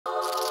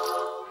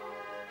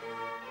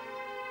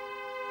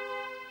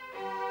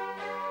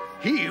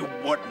He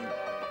wouldn't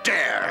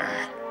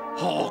dare.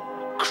 Oh,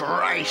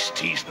 Christ,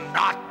 he's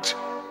not.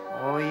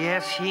 Oh,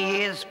 yes,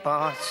 he is,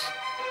 boss.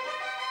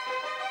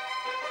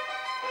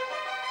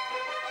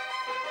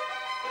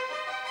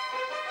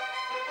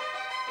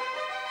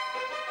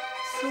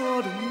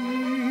 Sodomy,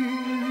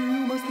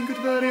 you must think it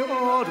very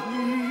odd of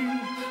me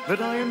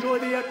that I enjoy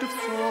the act of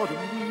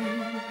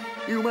sodomy.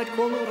 You might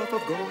call the wrath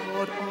of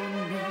God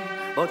on me,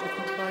 but if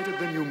you tried it,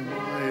 then you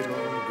might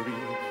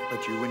agree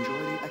that you enjoy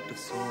the act of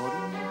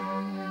sodomy.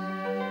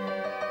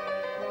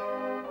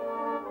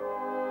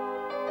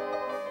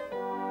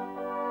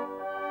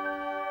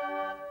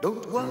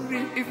 Don't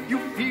worry if you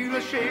feel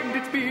ashamed,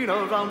 it's been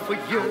around for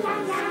years.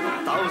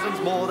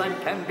 Thousands more than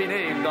can be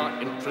named are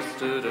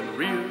interested in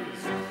reels.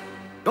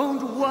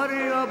 Don't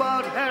worry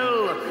about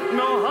hell,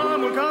 no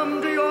harm will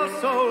come to your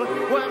soul.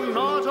 We're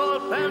not all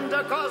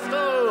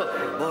Pentecostal,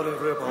 but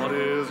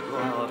everybody's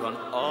got an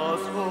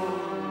asshole.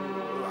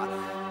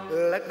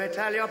 Let me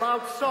tell you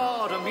about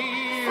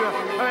sodomy.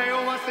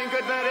 You must think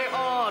it very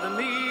odd of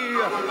me,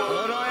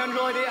 but I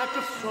enjoy the act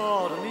of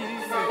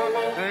sodomy.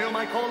 You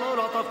might call the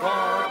wrath of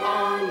God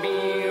on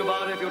me,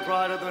 but if you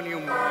tried it, then you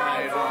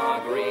might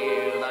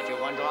agree that you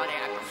enjoy the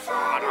act of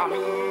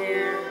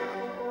sodomy.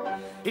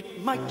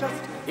 It might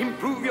just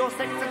improve your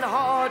sex, it's a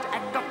hard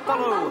act to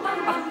follow,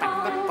 a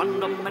fact that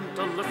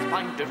fundamentalists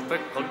find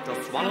difficult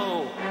to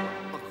swallow.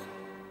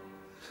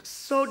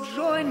 So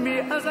join me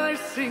as I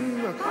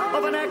sing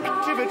of an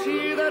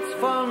activity that's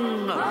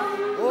fun.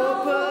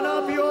 Open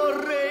up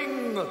your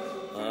ring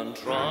and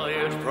try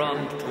it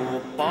front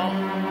to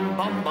bum,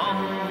 bum,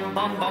 bum,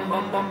 bum, bum,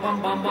 bum, bum,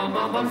 bum, bum, bum,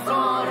 bum, bum,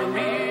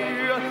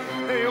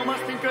 sodomy. You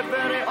must think it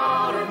very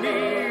odd of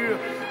me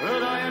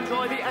that I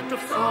enjoy the act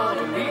of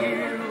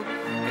sodomy.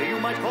 You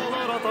might call the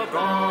wrath of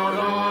God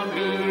on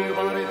me,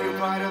 but if you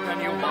tried it, then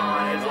you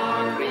might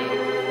agree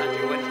that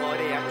you enjoy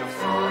the act of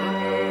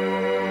sodomy.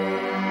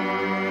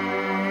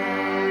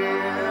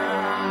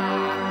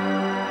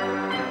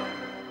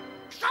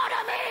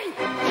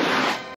 Sodomy!